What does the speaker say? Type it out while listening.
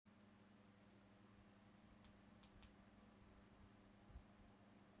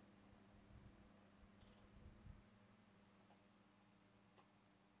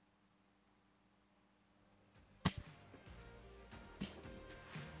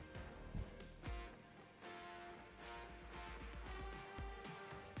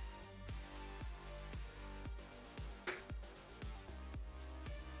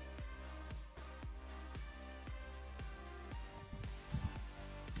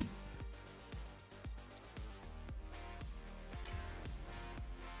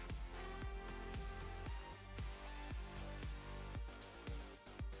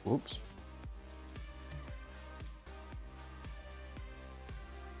Oops.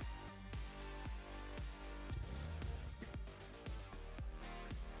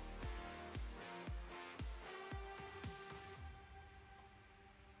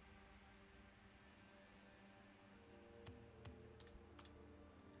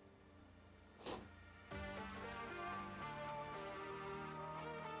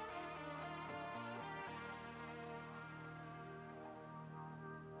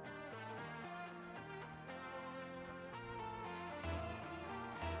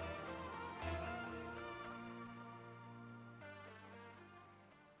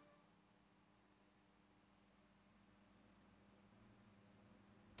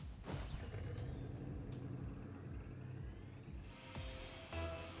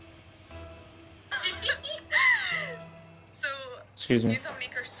 So, Excuse me. me and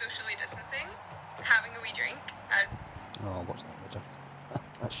Dominique are socially distancing, having a wee drink, and Oh, what's that later?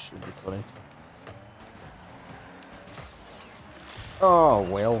 That should be funny. Oh,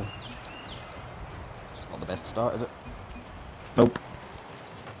 well. Just not the best start, is it? Nope.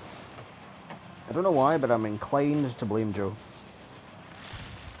 I don't know why, but I'm inclined to blame Joe.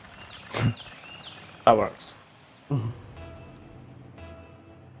 That works.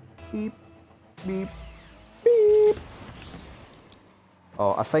 Beep, beep, beep.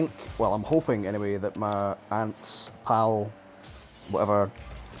 Oh, I think, well, I'm hoping anyway that my aunt's pal, whatever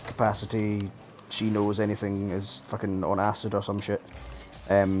capacity she knows anything, is fucking on acid or some shit.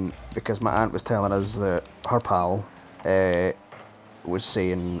 Because my aunt was telling us that her pal was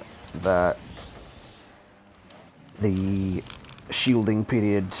saying that the shielding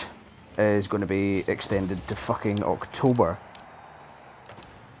period is going to be extended to fucking October.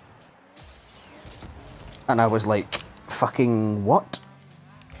 And I was like, fucking what?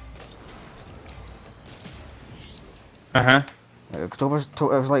 October,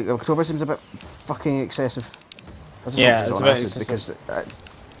 I was like, October seems a bit fucking excessive. I just Yeah, hope she's it's on a bit acid excessive. because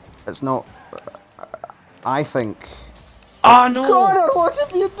it's not. I think. Oh no! Connor, what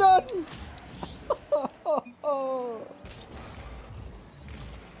have you done?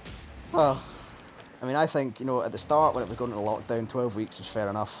 Oh, I mean, I think, you know, at the start when it was going into lockdown, 12 weeks was fair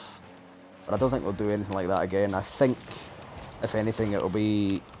enough. But I don't think we'll do anything like that again. I think, if anything, it'll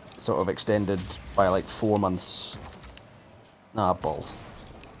be sort of extended by like 4 months. Ah, balls.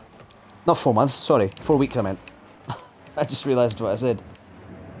 Not 4 months, sorry. 4 weeks I meant. I just realised what I said.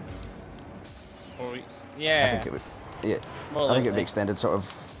 4 weeks. Yeah. I think it would. Yeah. More I think it would be likely. extended sort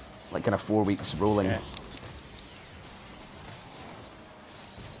of like kind of 4 weeks rolling. Yeah.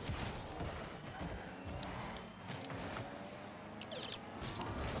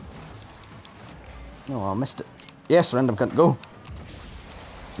 No, I missed it. Yes, random cunt, go.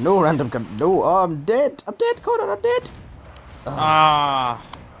 No, random cunt, no. Oh, I'm dead. I'm dead, Connor, I'm dead. Ah.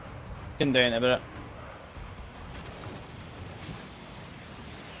 Couldn't do anything about it.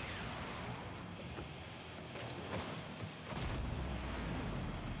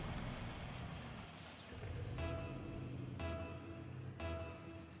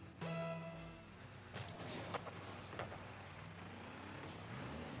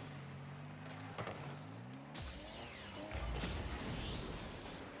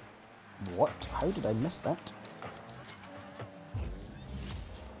 What? How did I miss that?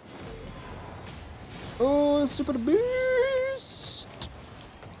 Oh, super boost!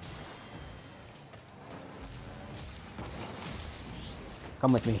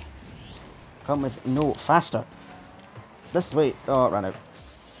 Come with me. Come with... No, faster. This way. Oh, it ran out.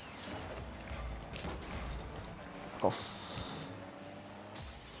 Off.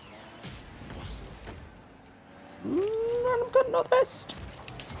 Random gun, not the best.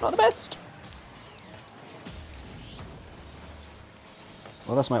 Not the best.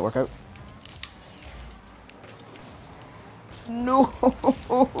 Well, this might work out. No!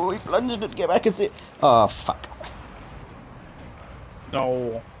 He plunged it. Get back and see. Oh, fuck.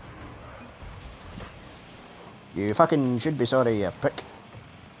 No. You fucking should be sorry, you prick.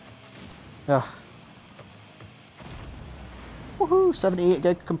 Ugh. Woohoo! 78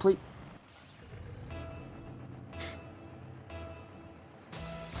 gig complete.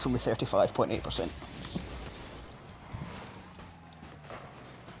 It's only 35.8%.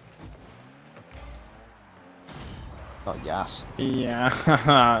 Oh, yes. Yeah.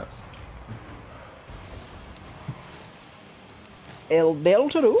 El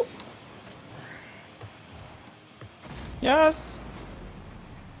Deltaro. Yes.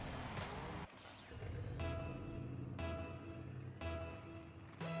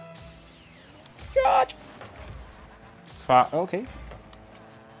 George. Fuck. Okay.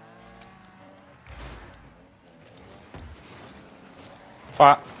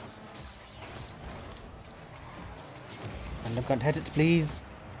 Fuck. Random can't hit it, please.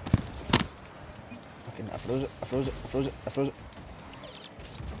 Fucking, I froze it, I froze it, I froze it, I froze it.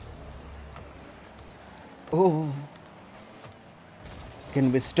 Oh.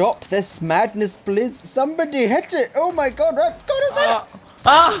 Can we stop this madness, please? Somebody hit it! Oh my god, what? God, is it?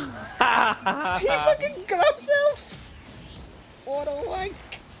 He fucking grabs himself! What a wank!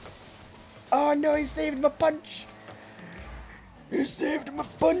 Oh no, he saved my punch! He saved my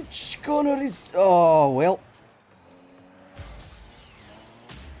punch! Connor is... Oh, well.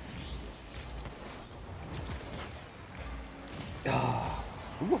 Oh.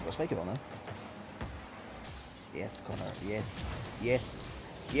 Ooh, I've got a spike ball now. Yes, Connor, yes. Yes.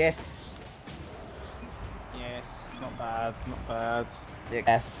 Yes. Yes, not bad, not bad.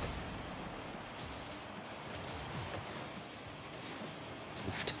 Yes.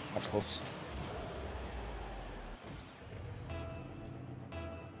 Oofed, that's close.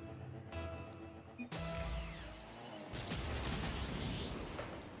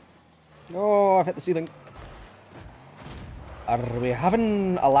 Oh, I've hit the ceiling. Are we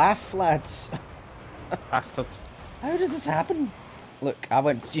having a laugh, lads? Bastard. How does this happen? Look, I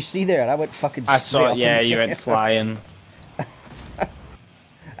went. Did you see there? I went fucking. I straight saw up it, yeah, in the you air. went flying.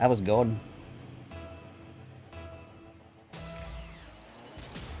 I was gone.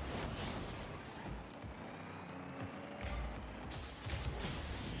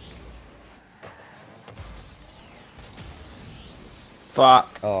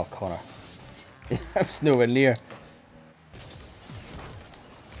 Fuck. Oh, Connor. I was nowhere near.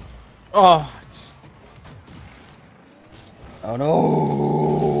 Oh, Oh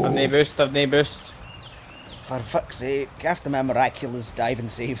no! I've no boost, I've no boost. For fuck's sake, after my miraculous dive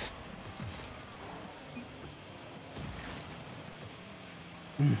and save.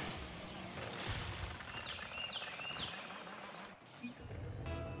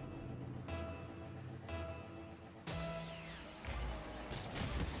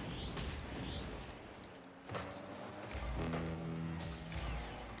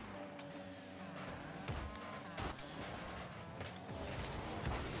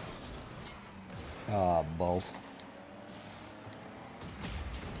 Ah, balls.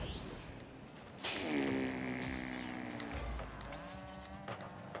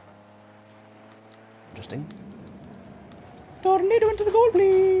 Interesting. Tornado into the goal,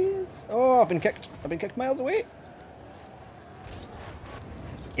 please! Oh, I've been kicked. I've been kicked miles away.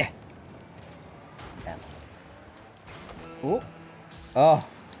 Yeah. Damn. Oh. Oh.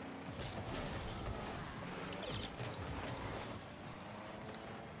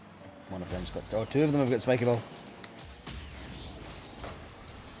 One of them's got... Oh, two of them have got spiky ball.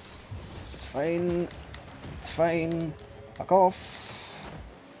 It's fine. It's fine. Fuck off.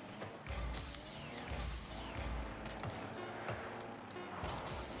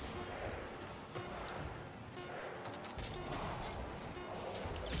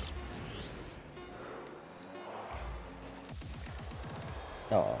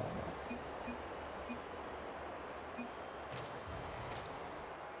 Oh.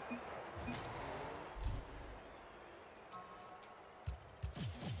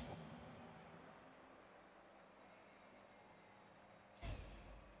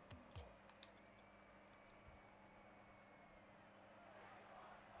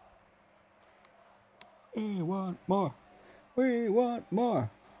 We want more. We want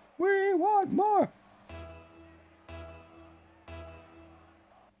more. We want more.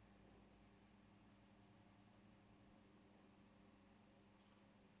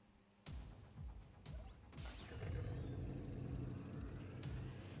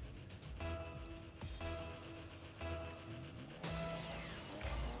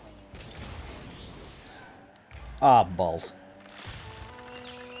 Ah, balls.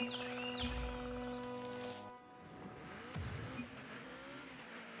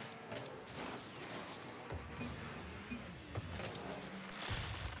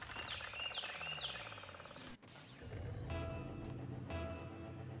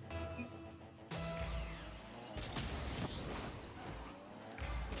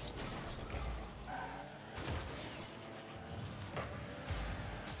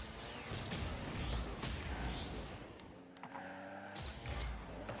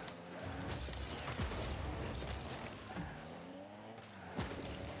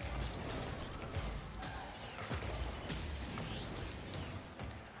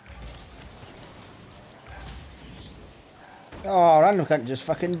 Oh, random cunt just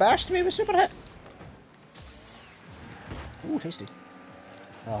fucking bashed me with super hit. Ooh, tasty.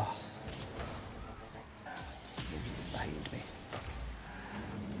 Oh. He's behind me.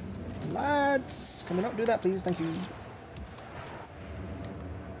 Lads, can we not do that, please? Thank you.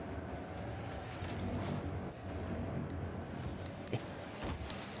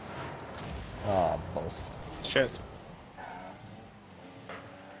 Oh, balls. Shit.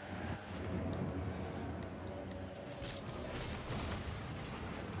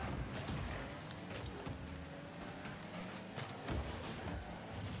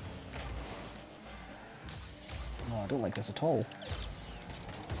 No, I don't like this at all.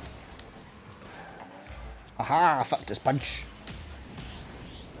 Aha! Fuck this punch.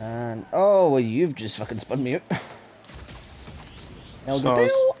 And oh, well, you've just fucking spun me out. Elder So-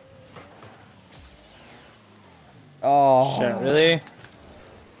 Bill. Oh. Shit, really?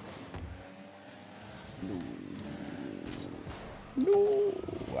 No.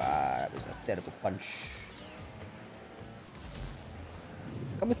 Ah, that was a terrible punch.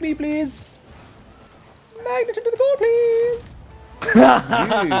 Come with me, please. Magnet into the goal, please.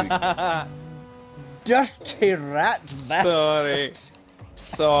 You dirty rat bastard.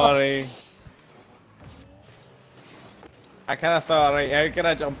 Sorry. I kind of thought, right, how can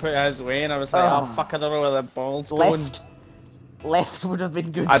I jump out his way? And I was like, oh, fuck, I don't know where the ball's going. Left would have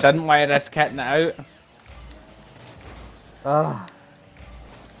been good. I didn't want to risk hitting it out.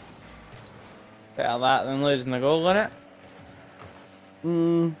 Better that than losing the goal, innit? I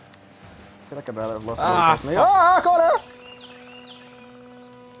feel like I'd rather have lost the Ah, goal personally. fuck. Ah, corner!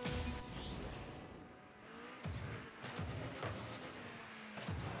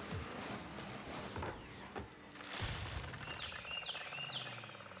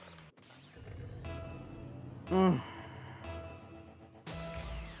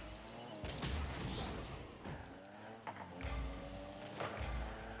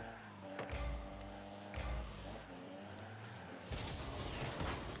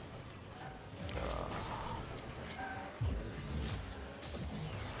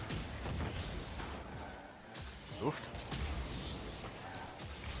 Oofed.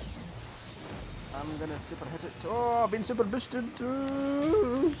 I'm gonna super hit it. Oh, I've been super boosted.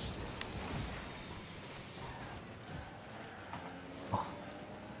 The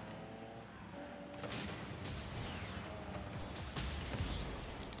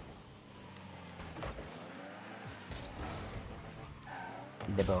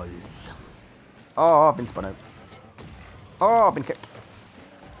balls. Oh, I've been spun out. Oh, I've been kicked.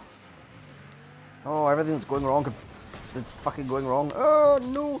 Oh, everything's going wrong. It's fucking going wrong. Oh,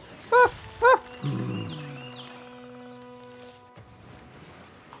 no. Ah, ah.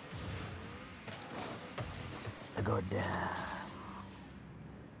 The goddamn.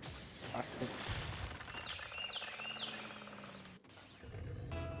 Bastard.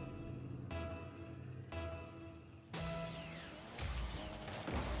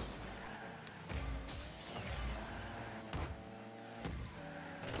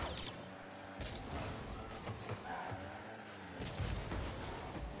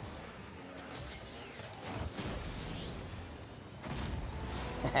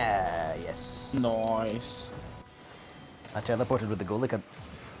 Yes. Nice. I teleported with the goalie card.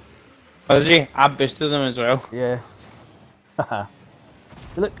 Oh, did you? I boosted them as well. Yeah. Haha.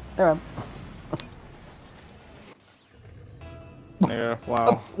 Look, there I am. Yeah,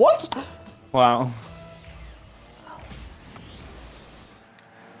 wow. What? Wow.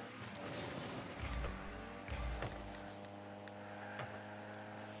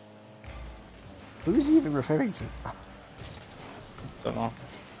 Who is he even referring to? Don't know.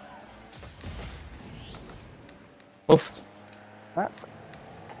 Oofed. That's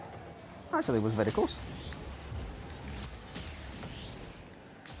actually was very close.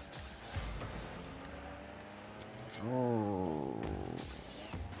 Oh.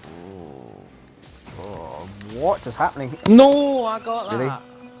 Oh. What is happening? No, I got that. Really?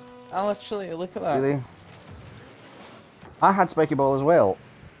 I literally, look at that. Really? I had spiky ball as well.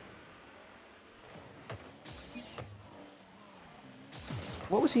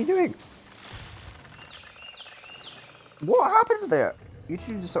 What was he doing? What happened there? You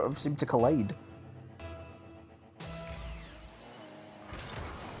two just sort of seemed to collide.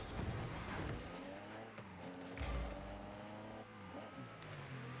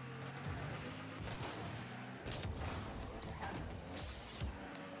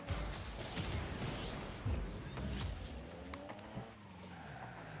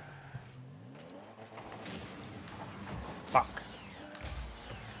 Fuck.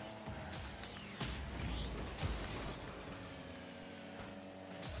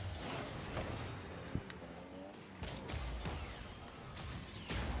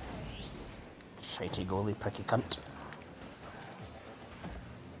 Shitey goalie, pricky cunt.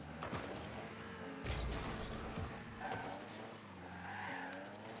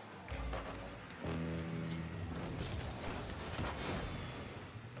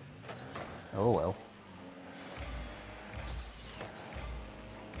 Oh well.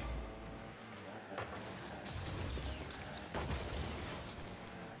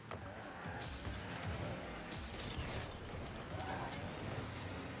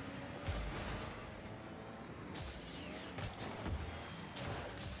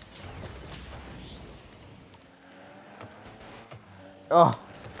 Oh,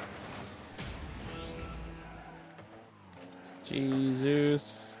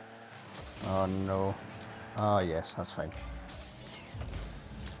 Jesus. oh no. Oh yes, that's fine.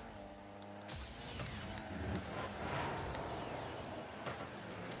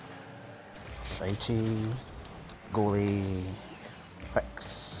 Shitey. Goalie.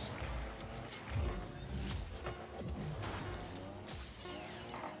 Fix.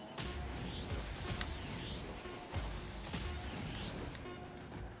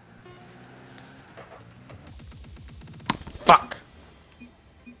 Fuck.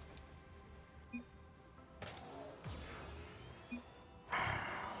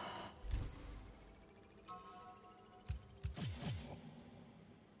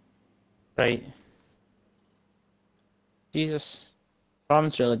 Right. Jesus.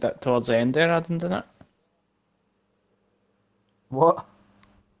 Farm's really dipped towards the end there, Adam, didn't it? What?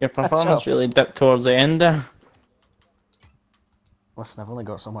 Your Shut performance up. really dipped towards the end there. Listen, I've only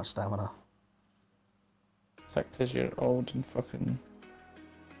got so much stamina. It's like 'cause you're old and fucking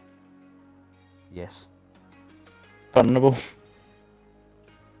Yes. vulnerable.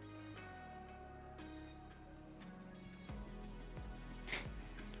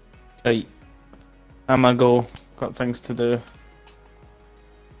 Right. I'ma go. Got things to do.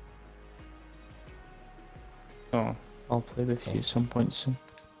 Oh, I'll play with you some point soon.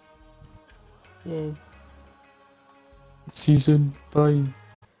 Yay. Season. Bye.